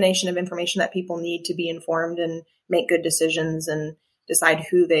dissemination of information that people need to be informed and make good decisions and decide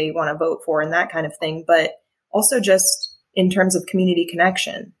who they want to vote for and that kind of thing, but also just in terms of community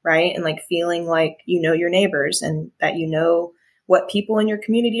connection, right? And like feeling like your neighbors and that what people in your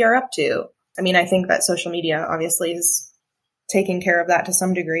community are up to. I mean, I think that social media obviously is taking care of that to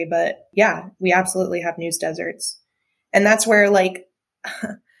some degree, but yeah, we absolutely have news deserts. And that's where, like,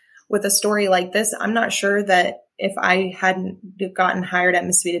 with a story like this, I'm not sure that if I hadn't gotten hired at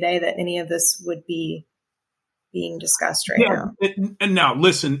Mississippi Today, that any of this would be being discussed right now. And now,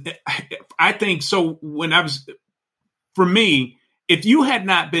 listen, I think so. For me, if you had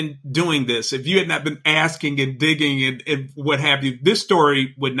not been doing this, if you had not been asking and digging and what have you, this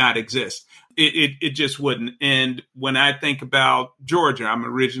story would not exist. It just wouldn't. And when I think about Georgia, I'm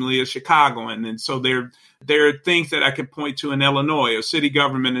originally a Chicagoan. And so there are things that I can point to in Illinois or city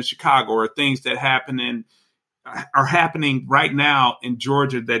government in Chicago, or things that are happening right now in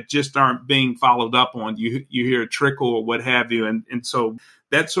Georgia that just aren't being followed up on. You hear a trickle or what have you. And so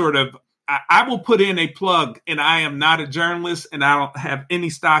that sort of, I will put in a plug, and I am not a journalist and I don't have any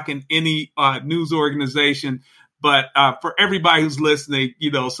stock in any news organization. But for everybody who's listening,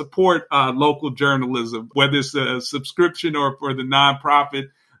 support local journalism, whether it's a subscription or for the nonprofit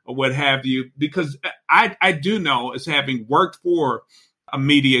or what have you, because I do know, as having worked for a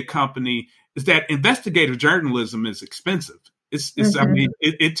media company, is that investigative journalism is expensive. I mean,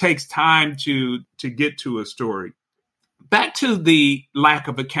 it takes time to get to a story. Back to the lack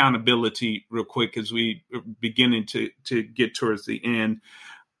of accountability real quick as we are beginning to get towards the end.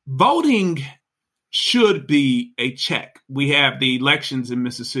 Voting should be a check. We have the elections in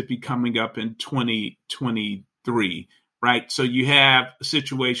Mississippi coming up in 2023, right? So you have a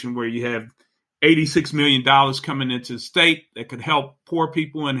situation where you have $86 million coming into the state that could help poor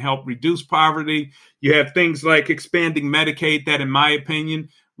people and help reduce poverty. You have things like expanding Medicaid that, in my opinion,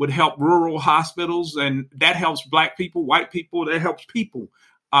 would help rural hospitals, and that helps Black people, white people, that helps people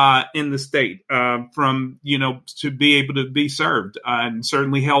in the state from, to be able to be served and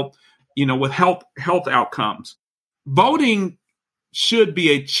certainly help, with health outcomes. Voting should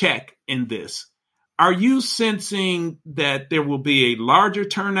be a check in this. Are you sensing that there will be a larger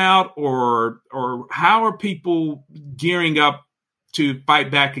turnout, or how are people gearing up to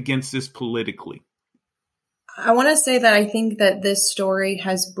fight back against this politically? I want to say that I think that this story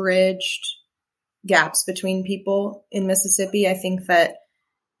has bridged gaps between people in Mississippi. I think that,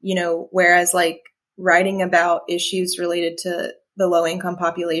 whereas like writing about issues related to the low income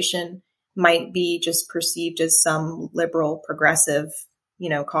population might be just perceived as some liberal progressive,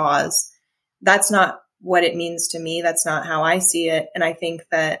 cause, that's not what it means to me. That's not how I see it. And I think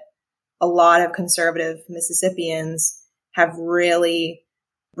that a lot of conservative Mississippians have really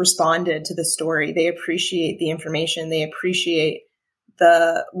responded to the story. They appreciate the information. They appreciate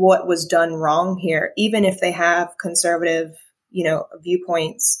what was done wrong here, even if they have conservative,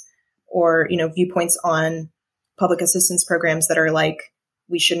 viewpoints or, viewpoints on public assistance programs that are like,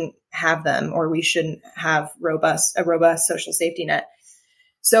 we shouldn't have them, or we shouldn't have a robust social safety net.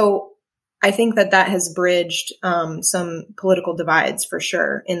 So I think that has bridged some political divides for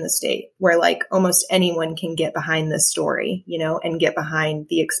sure in the state, where like almost anyone can get behind this story, and get behind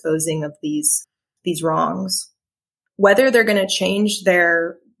the exposing of these wrongs. Whether they're going to change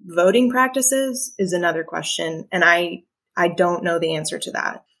their voting practices is another question. And I don't know the answer to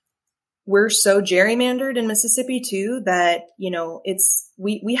that. We're so gerrymandered in Mississippi too, that,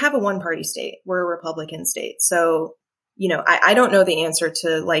 we have a one-party state. We're a Republican state. So, I don't know the answer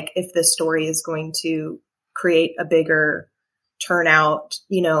to like if this story is going to create a bigger turnout.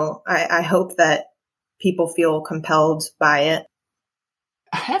 I hope that people feel compelled by it.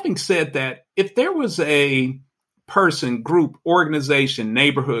 Having said that, if there was a person, group, organization,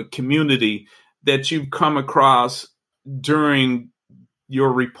 neighborhood, community that you've come across during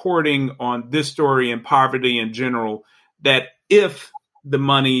your reporting on this story and poverty in general, that if the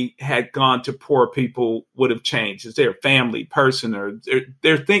money had gone to poor people would have changed? Is there a family, person, or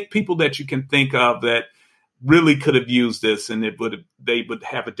people that you can think of that really could have used this and they would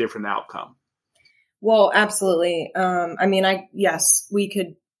have a different outcome? Well, absolutely. Yes, we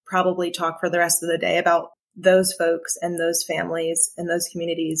could probably talk for the rest of the day about those folks and those families and those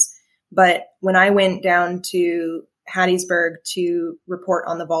communities. But when I went down to Hattiesburg to report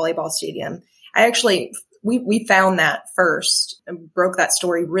on the volleyball stadium, we found that first and broke that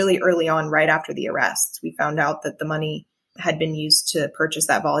story really early on, right after the arrests. We found out that the money had been used to purchase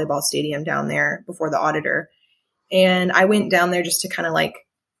that volleyball stadium down there before the auditor. And I went down there just to kind of like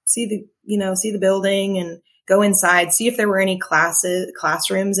see the building and go inside, see if there were any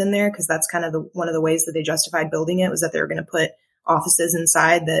classrooms in there. Cause that's kind of one of the ways that they justified building it, was that they were going to put offices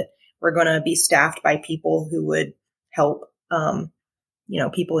inside that were going to be staffed by people who would help,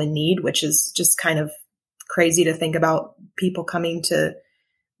 people in need, which is just kind of crazy to think about, people coming to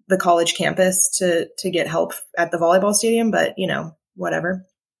the college campus to get help at the volleyball stadium, but whatever.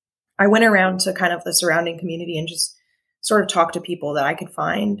 I went around to kind of the surrounding community and just sort of talked to people that I could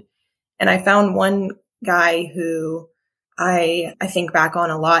find. And I found one guy who I think back on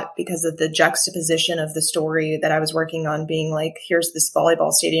a lot because of the juxtaposition of the story that I was working on, being like, here's this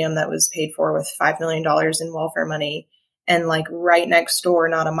volleyball stadium that was paid for with $5 million in welfare money. And like right next door,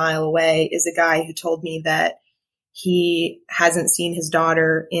 not a mile away, is a guy who told me that he hasn't seen his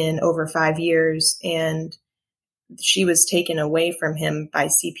daughter in over 5 years, and she was taken away from him by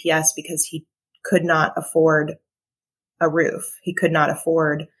CPS because he could not afford a roof. He could not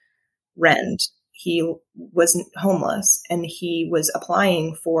afford rent. He wasn't homeless, and he was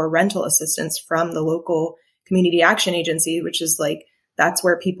applying for rental assistance from the local community action agency, which is like, that's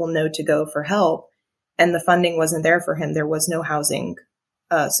where people know to go for help. And the funding wasn't there for him. There was no housing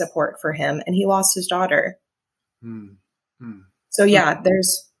support for him, and he lost his daughter. So yeah,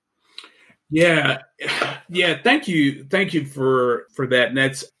 Thank you for that.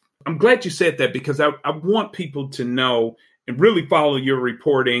 And I'm glad you said that, because I want people to know and really follow your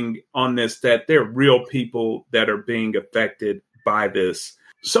reporting on this, that there are real people that are being affected by this.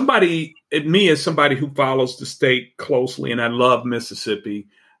 Me as somebody who follows the state closely, and I love Mississippi,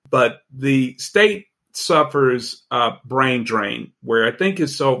 but the state suffers a brain drain where I think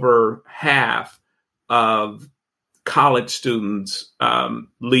it's over half of college students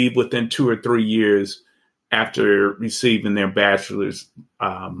leave within 2 or 3 years after receiving their bachelor's,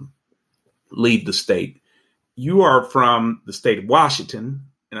 leave the state. You are from the state of Washington,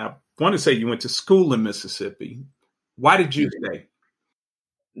 and I want to say you went to school in Mississippi. Why did you stay?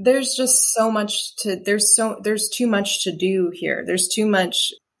 There's just so much there's too much to do here. There's too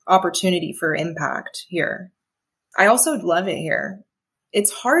much opportunity for impact here. I also love it here.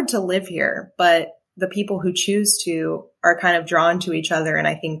 It's hard to live here, but the people who choose to are kind of drawn to each other. And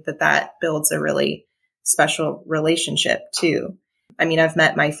I think that builds a really special relationship too. I mean, I've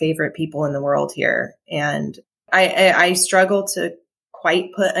met my favorite people in the world here, and I struggle to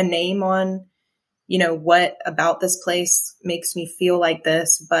quite put a name on, what about this place makes me feel like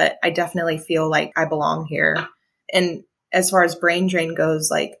this, but I definitely feel like I belong here. And as far as brain drain goes,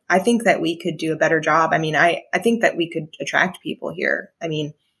 like, I think that we could do a better job. I mean, I think that we could attract people here. I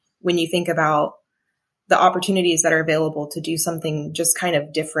mean, when you think about the opportunities that are available to do something just kind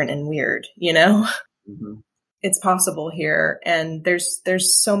of different and weird, mm-hmm. It's possible here, and there's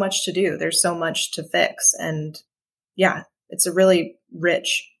so much to do. There's so much to fix. And yeah, it's a really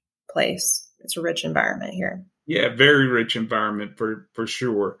rich place. It's a rich environment here. Yeah, very rich environment for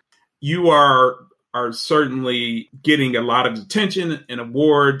sure. You are certainly getting a lot of attention and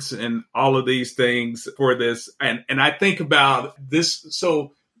awards and all of these things for this. And I think about this.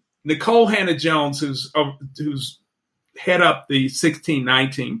 So Nicole Hannah-Jones, who's head up the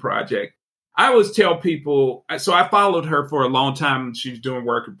 1619 project, I always tell people, so I followed her for a long time. She's doing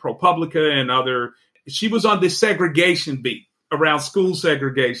work at ProPublica and she was on this segregation beat around school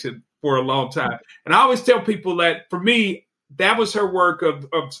segregation for a long time. And I always tell people that for me, that was her work of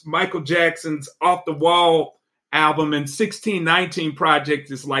Michael Jackson's Off the Wall album, and 1619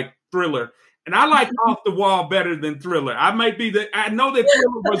 project is like Thriller. And I like Off the Wall better than Thriller. I know that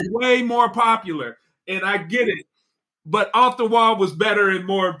Thriller was way more popular, and I get it, but Off the Wall was better and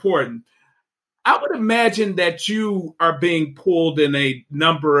more important. I would imagine that you are being pulled in a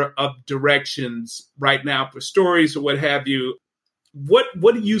number of directions right now for stories or what have you. What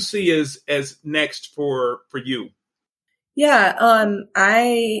do you see as next for you? Yeah,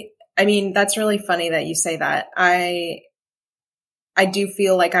 I I mean, that's really funny that you say that. I do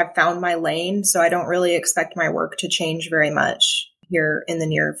feel like I've found my lane, so I don't really expect my work to change very much here in the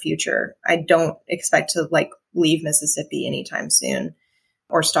near future. I don't expect to like leave Mississippi anytime soon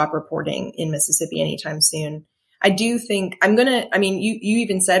or stop reporting in Mississippi anytime soon. I do think I mean, you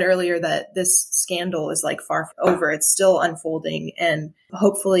even said earlier that this scandal is like far over. It's still unfolding. And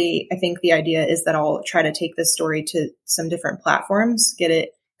hopefully, I think the idea is that I'll try to take this story to some different platforms, get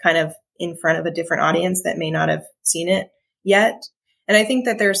it kind of in front of a different audience that may not have seen it yet. And I think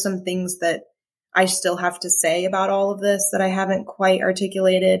that there's some things that I still have to say about all of this that I haven't quite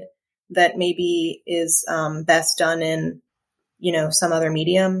articulated that maybe is best done in, some other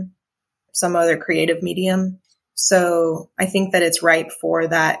medium, some other creative medium. So I think that it's ripe for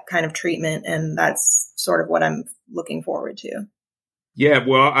that kind of treatment. And that's sort of what I'm looking forward to. Yeah,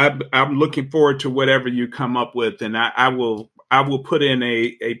 well, I'm looking forward to whatever you come up with. And I will put in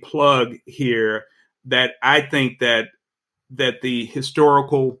a plug here that I think that the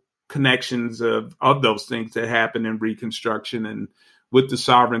historical connections of those things that happen in Reconstruction and with the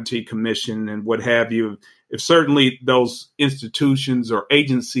Sovereignty Commission and what have you, if certainly those institutions or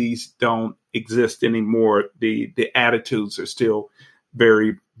agencies don't exist anymore, the attitudes are still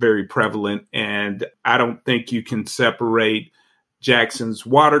very, very prevalent. And I don't think you can separate Jackson's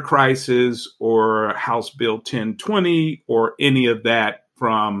water crisis or House Bill 1020 or any of that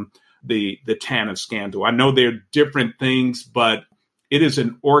from the TANF scandal. I know they're different things, but it is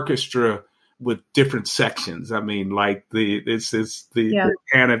an orchestra with different sections. I mean, like the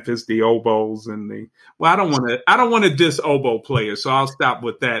TANF is the oboes and I don't want to diss oboe players, so I'll stop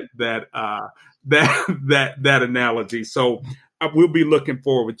with that analogy. So we'll be looking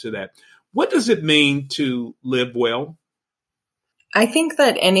forward to that. What does it mean to live well? I think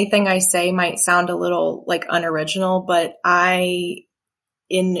that anything I say might sound a little like unoriginal, but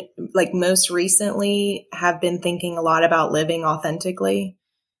most recently have been thinking a lot about living authentically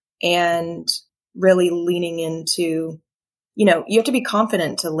and really leaning into, you have to be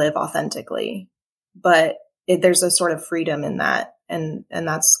confident to live authentically, but there's a sort of freedom in that. And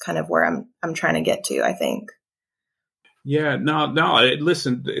that's kind of where I'm trying to get to, I think. Yeah, no.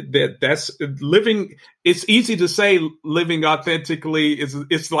 Listen, that's living. It's easy to say living authentically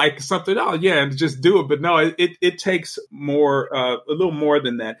it's like something. Oh, yeah, and just do it. But no, it takes more, a little more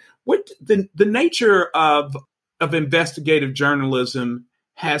than that. What the nature of investigative journalism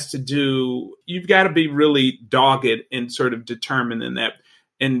has to do. You've got to be really dogged and sort of determined in that.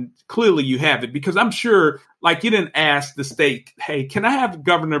 And clearly you have it, because I'm sure, like, you didn't ask the state, hey, can I have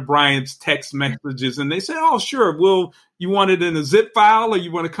Governor Bryant's text messages? And they said, oh, sure. Well, you want it in a zip file or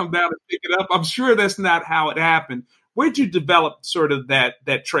you want to come down and pick it up? I'm sure that's not how it happened. Where'd you develop sort of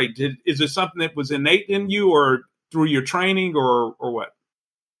that trait? Is it something that was innate in you or through your training or what?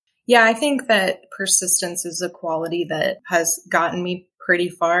 Yeah, I think that persistence is a quality that has gotten me pretty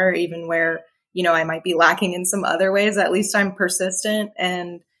far, even where I might be lacking in some other ways. At least I'm persistent.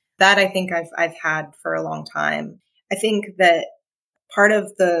 And that I think I've had for a long time. I think that part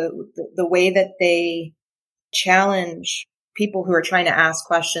of the way that they challenge people who are trying to ask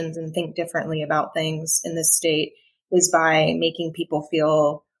questions and think differently about things in this state is by making people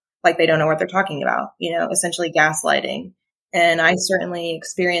feel like they don't know what they're talking about, essentially gaslighting. And I certainly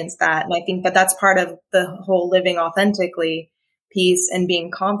experienced that. And I think that that's part of the whole living authentically piece, and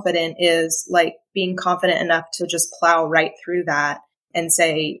being confident is like being confident enough to just plow right through that and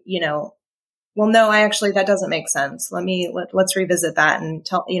say, well, no, that doesn't make sense. Let's revisit that and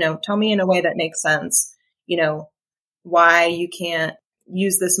tell me in a way that makes sense, why you can't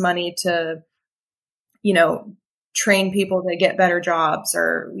use this money to, train people to get better jobs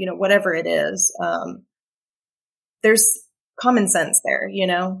or, whatever it is. There's common sense there,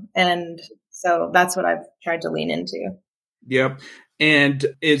 and so that's what I've tried to lean into. Yep. And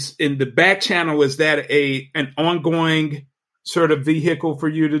is in the back channel, is that an ongoing sort of vehicle for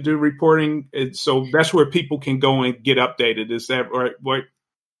you to do reporting? And so that's where people can go and get updated. Is that right? What?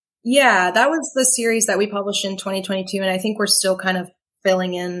 Yeah, that was the series that we published in 2022. And I think we're still kind of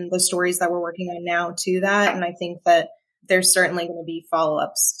filling in the stories that we're working on now to that. And I think that there's certainly going to be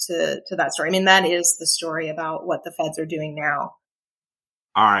follow-ups to that story. I mean, that is the story about what the feds are doing now.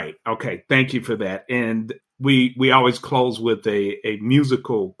 All right. Okay. Thank you for that. And we always close with a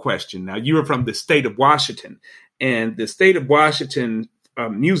musical question. Now, you are from the state of Washington, and the state of Washington,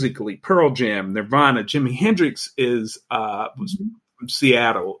 musically, Pearl Jam, Nirvana, Jimi Hendrix was from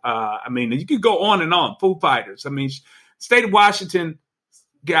Seattle. I mean, you could go on and on. Foo Fighters. I mean, state of Washington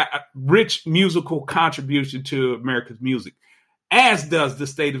got a rich musical contribution to America's music, as does the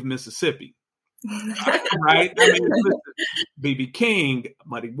state of Mississippi. Right? I mean, listen, B.B. King,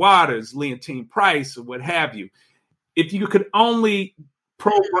 Muddy Waters, Leontine Price, or what have you. If you could only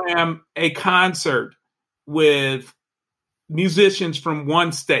program a concert with musicians from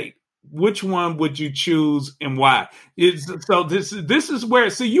one state, which one would you choose and why? So this is where,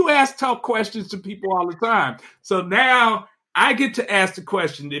 so you ask tough questions to people all the time. So now I get to ask the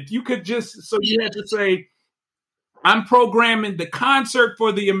question. If you could just, so you had to say, I'm programming the concert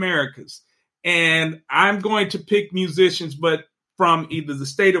for the Americas, and I'm going to pick musicians, but from either the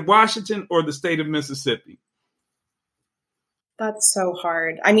state of Washington or the state of Mississippi. That's so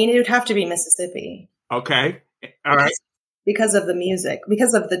hard. I mean, it would have to be Mississippi. Okay. All right. Because of the music,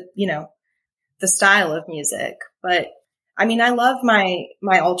 because of the, the style of music. But I mean, I love my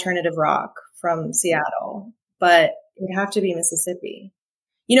alternative rock from Seattle, but it'd have to be Mississippi.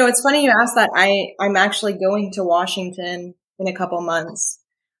 It's funny you asked that. I'm actually going to Washington in a couple months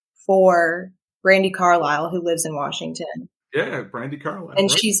for Brandy Carlisle, who lives in Washington. Yeah, Brandy Carlisle. And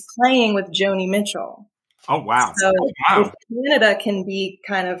she's playing with Joni Mitchell. Oh, wow. So if Canada can be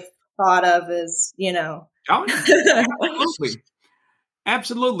kind of thought of as, Oh, yeah. Absolutely.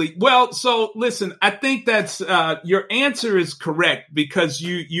 Absolutely. Well, so listen, I think that's your answer is correct, because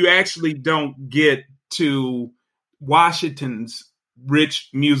you actually don't get to Washington's rich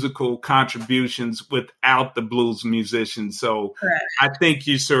musical contributions without the blues musicians. So correct. I think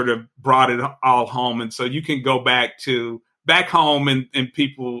you sort of brought it all home. And so you can go back home and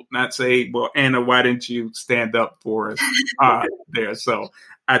people not say, well, Anna, why didn't you stand up for us there? So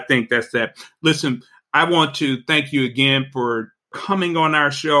I think that's that. Listen, I want to thank you again for coming on our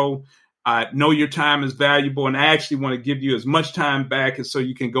show. I know your time is valuable, and I actually want to give you as much time back so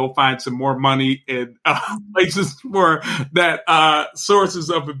you can go find some more money in places for that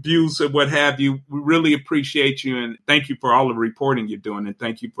sources of abuse and what have you. We really appreciate you, and thank you for all the reporting you're doing, and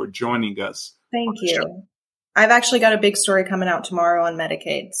thank you for joining us. Thank you. I've actually got a big story coming out tomorrow on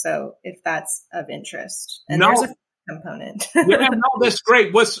Medicaid, so if that's of interest, and there's a component. Yeah, no, that's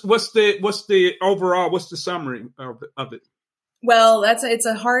great. What's the overall? What's the summary of it? Well, it's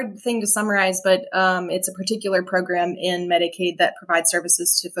a hard thing to summarize, but it's a particular program in Medicaid that provides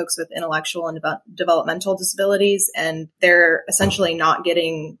services to folks with intellectual and developmental disabilities, and they're essentially not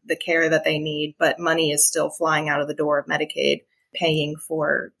getting the care that they need, but money is still flying out of the door of Medicaid paying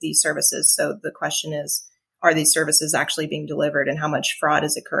for these services. So the question is, are these services actually being delivered, and how much fraud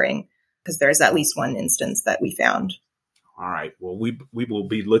is occurring? Because there's at least one instance that we found. All right. Well, we will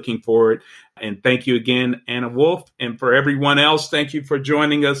be looking for it. And thank you again, Anna Wolfe. And for everyone else, thank you for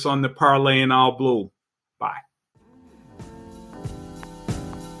joining us on the Parlay in All Blue. Bye.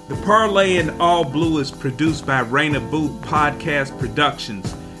 The Parlay in All Blue is produced by Raina Booth Podcast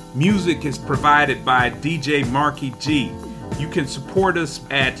Productions. Music is provided by DJ Marky G. You can support us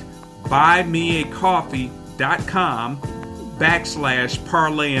at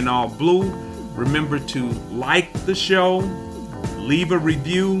buymeacoffee.com/Parlay in All Blue. Remember to like the show, leave a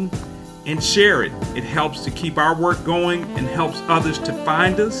review, and share it. It helps to keep our work going and helps others to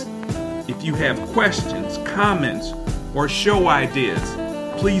find us. If you have questions, comments, or show ideas,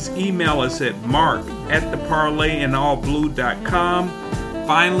 please email us at mark@theparlayinallblue.com.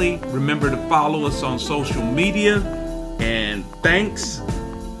 Finally, remember to follow us on social media. And thanks,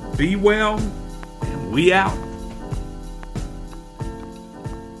 be well, and we out.